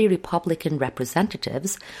only dirty Republican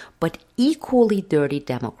representatives, but equally dirty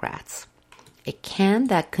Democrats. A can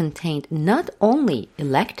that contained not only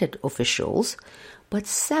elected officials, but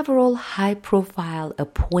several high-profile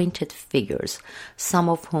appointed figures, some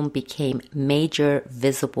of whom became major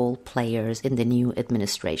visible players in the new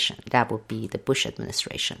administration. That would be the Bush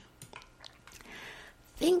administration.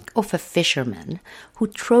 Think of a fisherman who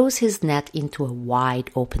throws his net into a wide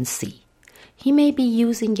open sea. He may be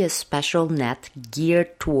using a special net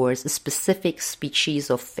geared towards a specific species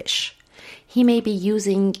of fish. He may be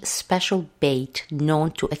using special bait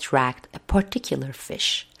known to attract a particular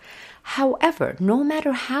fish. However, no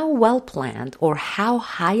matter how well planned or how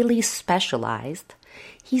highly specialized,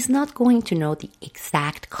 he's not going to know the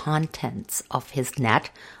exact contents of his net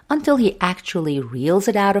until he actually reels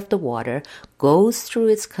it out of the water, goes through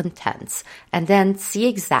its contents, and then see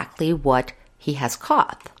exactly what he has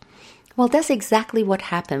caught. Well, that's exactly what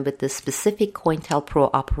happened with the specific COINTELPRO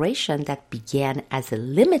operation that began as a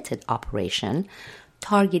limited operation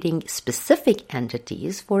targeting specific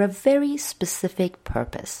entities for a very specific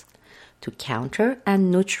purpose: to counter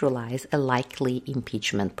and neutralize a likely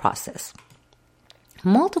impeachment process.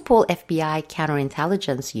 Multiple FBI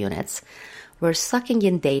counterintelligence units were sucking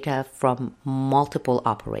in data from multiple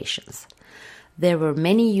operations. There were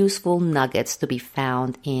many useful nuggets to be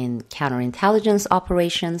found in counterintelligence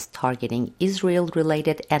operations targeting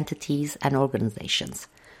Israel-related entities and organizations.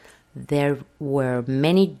 there were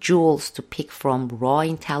many jewels to pick from raw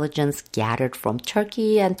intelligence gathered from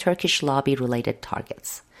Turkey and Turkish lobby-related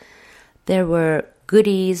targets. There were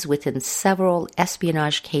goodies within several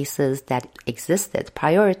espionage cases that existed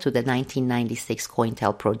prior to the 1996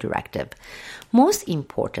 COINTELPRO directive. Most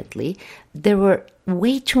importantly, there were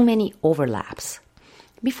way too many overlaps.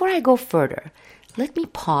 Before I go further, let me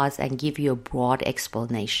pause and give you a broad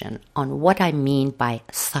explanation on what I mean by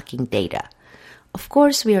sucking data. Of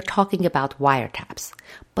course, we are talking about wiretaps,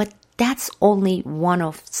 but that's only one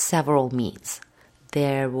of several means.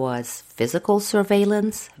 There was physical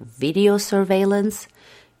surveillance, video surveillance,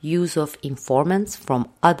 use of informants from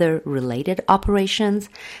other related operations,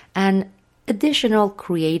 and additional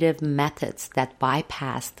creative methods that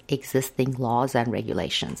bypassed existing laws and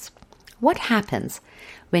regulations. What happens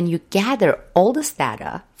when you gather all this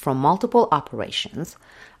data from multiple operations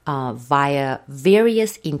via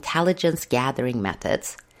various intelligence gathering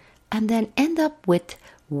methods and then end up with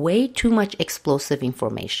way too much explosive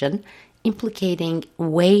information implicating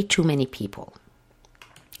way too many people?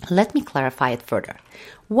 Let me clarify it further.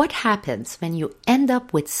 What happens when you end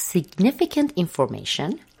up with significant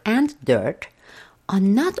information and dirt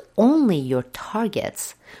on not only your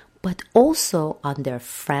targets, but also on their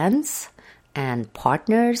friends and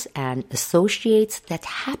partners and associates that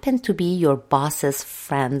happen to be your boss's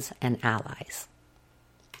friends and allies?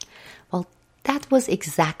 Well, that was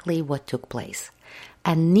exactly what took place.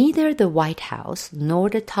 And neither the White House nor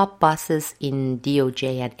the top bosses in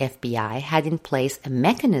DOJ and FBI had in place a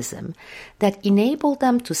mechanism that enabled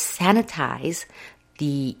them to sanitize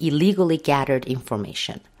the illegally gathered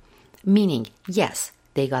information. Meaning, yes,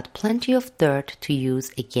 they got plenty of dirt to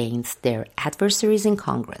use against their adversaries in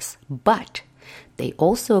Congress, but they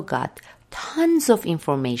also got tons of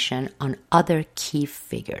information on other key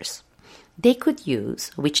figures. They could use,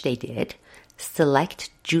 which they did, select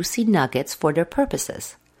juicy nuggets for their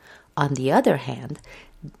purposes. On the other hand,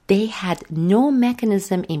 they had no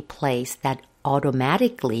mechanism in place that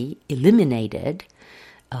automatically eliminated,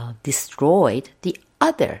 destroyed the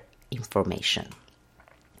other information.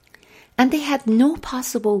 And they had no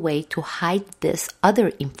possible way to hide this other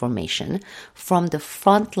information from the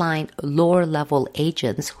frontline lower-level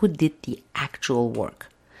agents who did the actual work.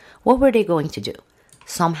 What were they going to do?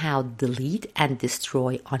 Somehow delete and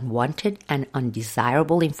destroy unwanted and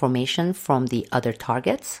undesirable information from the other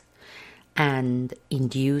targets and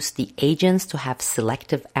induce the agents to have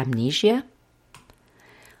selective amnesia?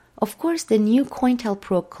 Of course, the new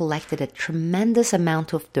COINTELPRO collected a tremendous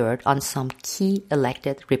amount of dirt on some key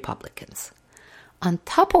elected Republicans. On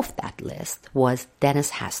top of that list was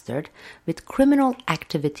Denis Hastert, with criminal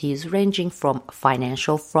activities ranging from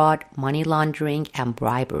financial fraud, money laundering, and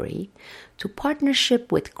bribery, to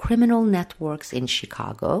partnership with criminal networks in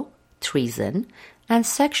Chicago, treason, and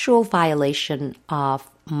sexual violation of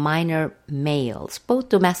minor males, both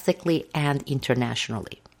domestically and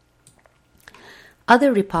internationally.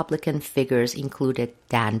 Other Republican figures included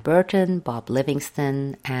Dan Burton, Bob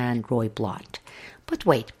Livingston, and Roy Blunt. But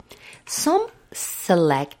wait, some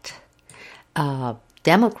select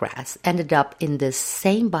Democrats ended up in the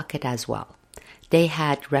same bucket as well. They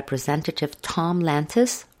had Representative Tom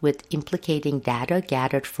Lantis with implicating data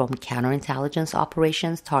gathered from counterintelligence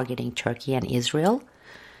operations targeting Turkey and Israel.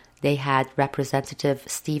 They had Representative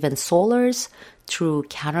Stephen Sollers through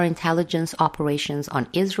counterintelligence operations on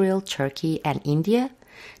Israel, Turkey, and India.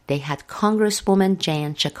 They had Congresswoman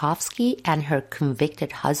Jan Schakowsky and her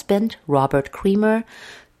convicted husband, Robert Creamer,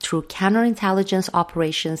 through counterintelligence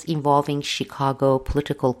operations involving Chicago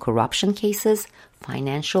political corruption cases,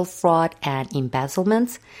 financial fraud and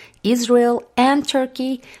embezzlements, Israel and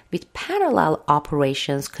Turkey, with parallel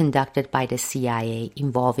operations conducted by the CIA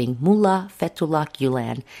involving Mullah Fethullah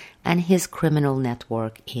Gulen and his criminal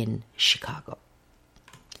network in Chicago.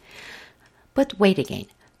 But wait again,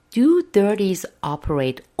 do dirties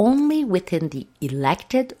operate only within the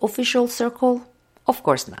elected official circle? Of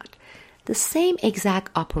course not. The same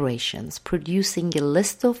exact operations producing a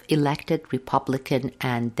list of elected Republican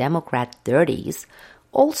and Democrat dirties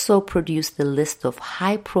also produced a list of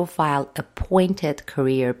high-profile appointed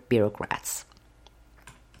career bureaucrats.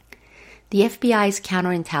 The FBI's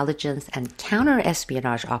counterintelligence and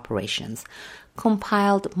counter-espionage operations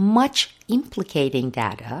compiled much implicating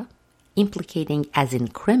data, implicating as in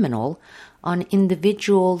criminal, on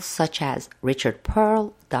individuals such as Richard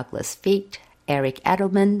Pearl, Douglas Feet, Eric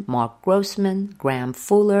Edelman, Mark Grossman, Graham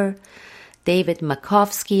Fuller, David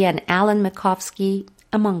Makovsky, and Alan Makovsky,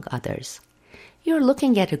 among others. You're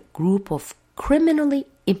looking at a group of criminally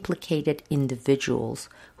implicated individuals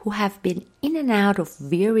who have been in and out of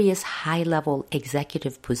various high-level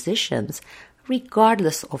executive positions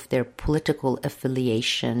regardless of their political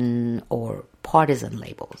affiliation or partisan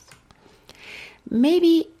labels.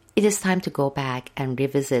 Maybe it is time to go back and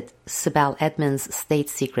revisit Sibel Edmonds' State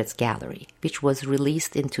Secrets Gallery, which was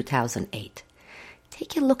released in 2008.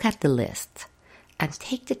 Take a look at the list and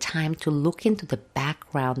take the time to look into the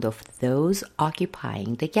background of those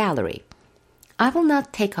occupying the gallery. I will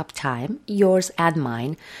not take up time, yours and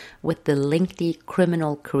mine, with the lengthy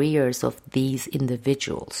criminal careers of these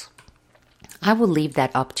individuals. I will leave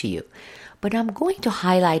that up to you, but I'm going to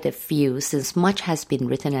highlight a few since much has been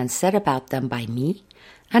written and said about them by me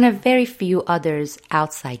and a very few others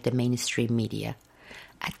outside the mainstream media.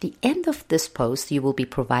 At the end of this post, you will be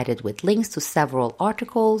provided with links to several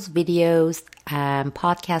articles, videos, and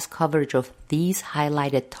podcast coverage of these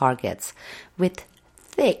highlighted targets with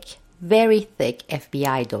very thick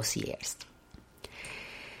FBI dossiers.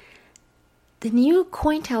 The new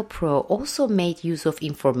COINTELPRO also made use of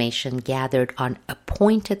information gathered on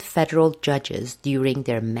appointed federal judges during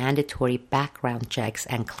their mandatory background checks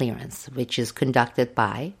and clearance, which is conducted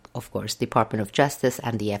by, of course, Department of Justice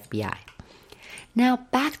and the FBI. Now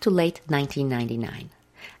back to late 1999,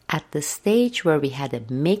 at the stage where we had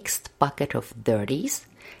a mixed bucket of dirties,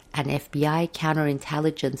 and FBI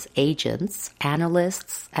counterintelligence agents,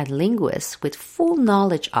 analysts, and linguists with full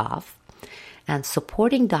knowledge of and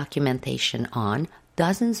supporting documentation on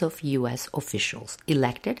dozens of U.S. officials,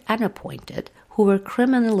 elected and appointed, who were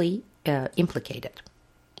criminally implicated.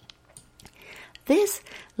 This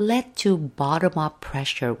led to bottom-up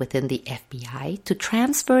pressure within the FBI to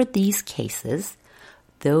transfer these cases,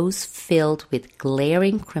 those filled with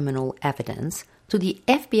glaring criminal evidence, to the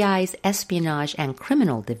FBI's espionage and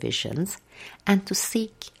criminal divisions, and to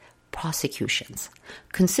seek prosecutions.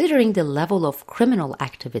 Considering the level of criminal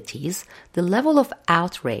activities, the level of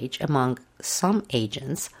outrage among some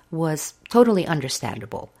agents was totally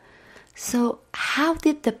understandable. So how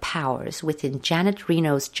did the powers within Janet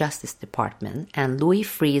Reno's Justice Department and Louis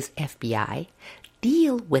Freeh's FBI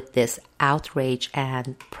deal with this outrage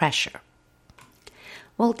and pressure?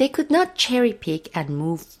 Well, they could not cherry-pick and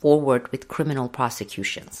move forward with criminal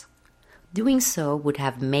prosecutions. Doing so would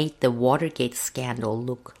have made the Watergate scandal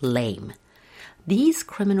look lame. These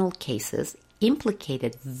criminal cases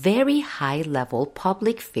implicated very high-level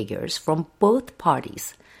public figures from both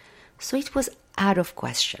parties, so it was out of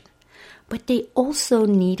question. But they also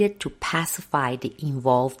needed to pacify the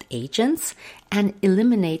involved agents and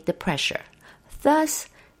eliminate the pressure. Thus,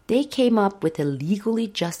 they came up with a legally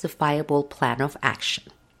justifiable plan of action.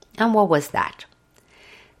 And what was that?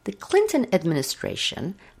 The Clinton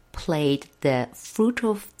administration played the fruit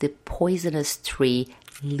of the poisonous tree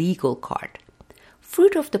legal card.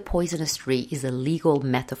 Fruit of the poisonous tree is a legal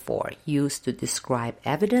metaphor used to describe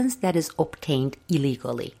evidence that is obtained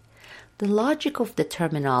illegally. The logic of the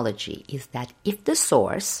terminology is that if the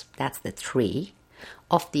source, that's the tree,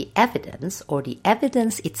 of the evidence or the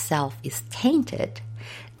evidence itself is tainted,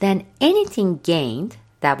 then anything gained,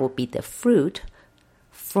 that will be the fruit,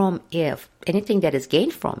 from if anything that is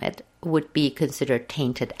gained from it would be considered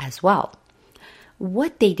tainted as well.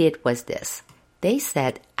 What they did was this. They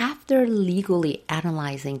said after legally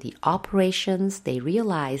analyzing the operations, they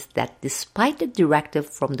realized that despite the directive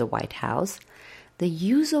from the White House, the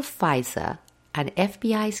use of FISA and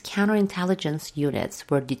FBI's counterintelligence units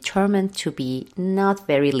were determined to be not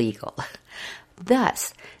very legal.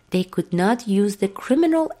 Thus, they could not use the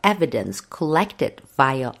criminal evidence collected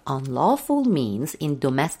via unlawful means in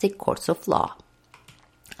domestic courts of law.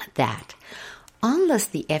 That, unless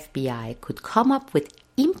the FBI could come up with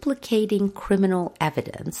implicating criminal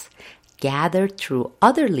evidence gathered through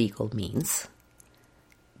other legal means,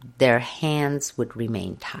 their hands would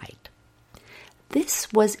remain tied.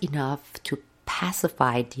 This was enough to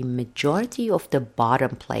pacify the majority of the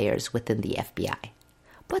bottom players within the FBI,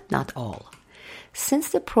 but not all. Since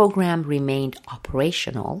the program remained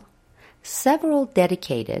operational, several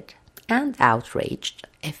dedicated and outraged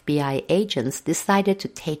FBI agents decided to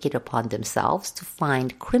take it upon themselves to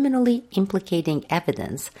find criminally implicating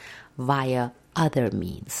evidence via other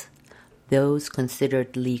means, those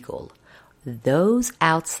considered legal, those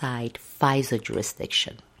outside FISA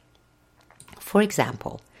jurisdiction. For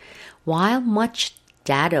example, while much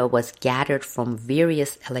data was gathered from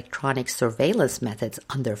various electronic surveillance methods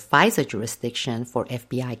under FISA jurisdiction for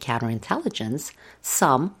FBI counterintelligence,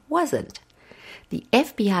 some wasn't. The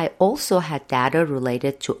FBI also had data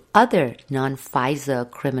related to other non-FISA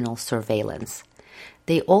criminal surveillance.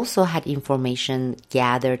 They also had information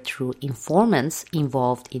gathered through informants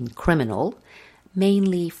involved in criminal,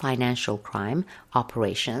 mainly financial crime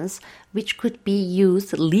operations, which could be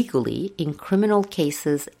used legally in criminal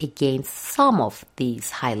cases against some of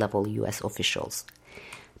these high-level U.S. officials.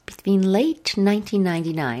 Between late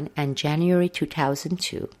 1999 and January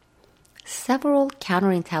 2002, several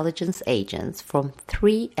counterintelligence agents from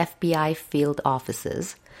 3 FBI field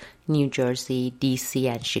offices, New Jersey, D.C.,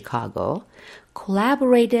 and Chicago,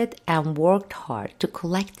 collaborated and worked hard to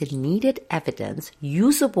collect the needed evidence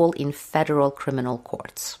usable in federal criminal courts.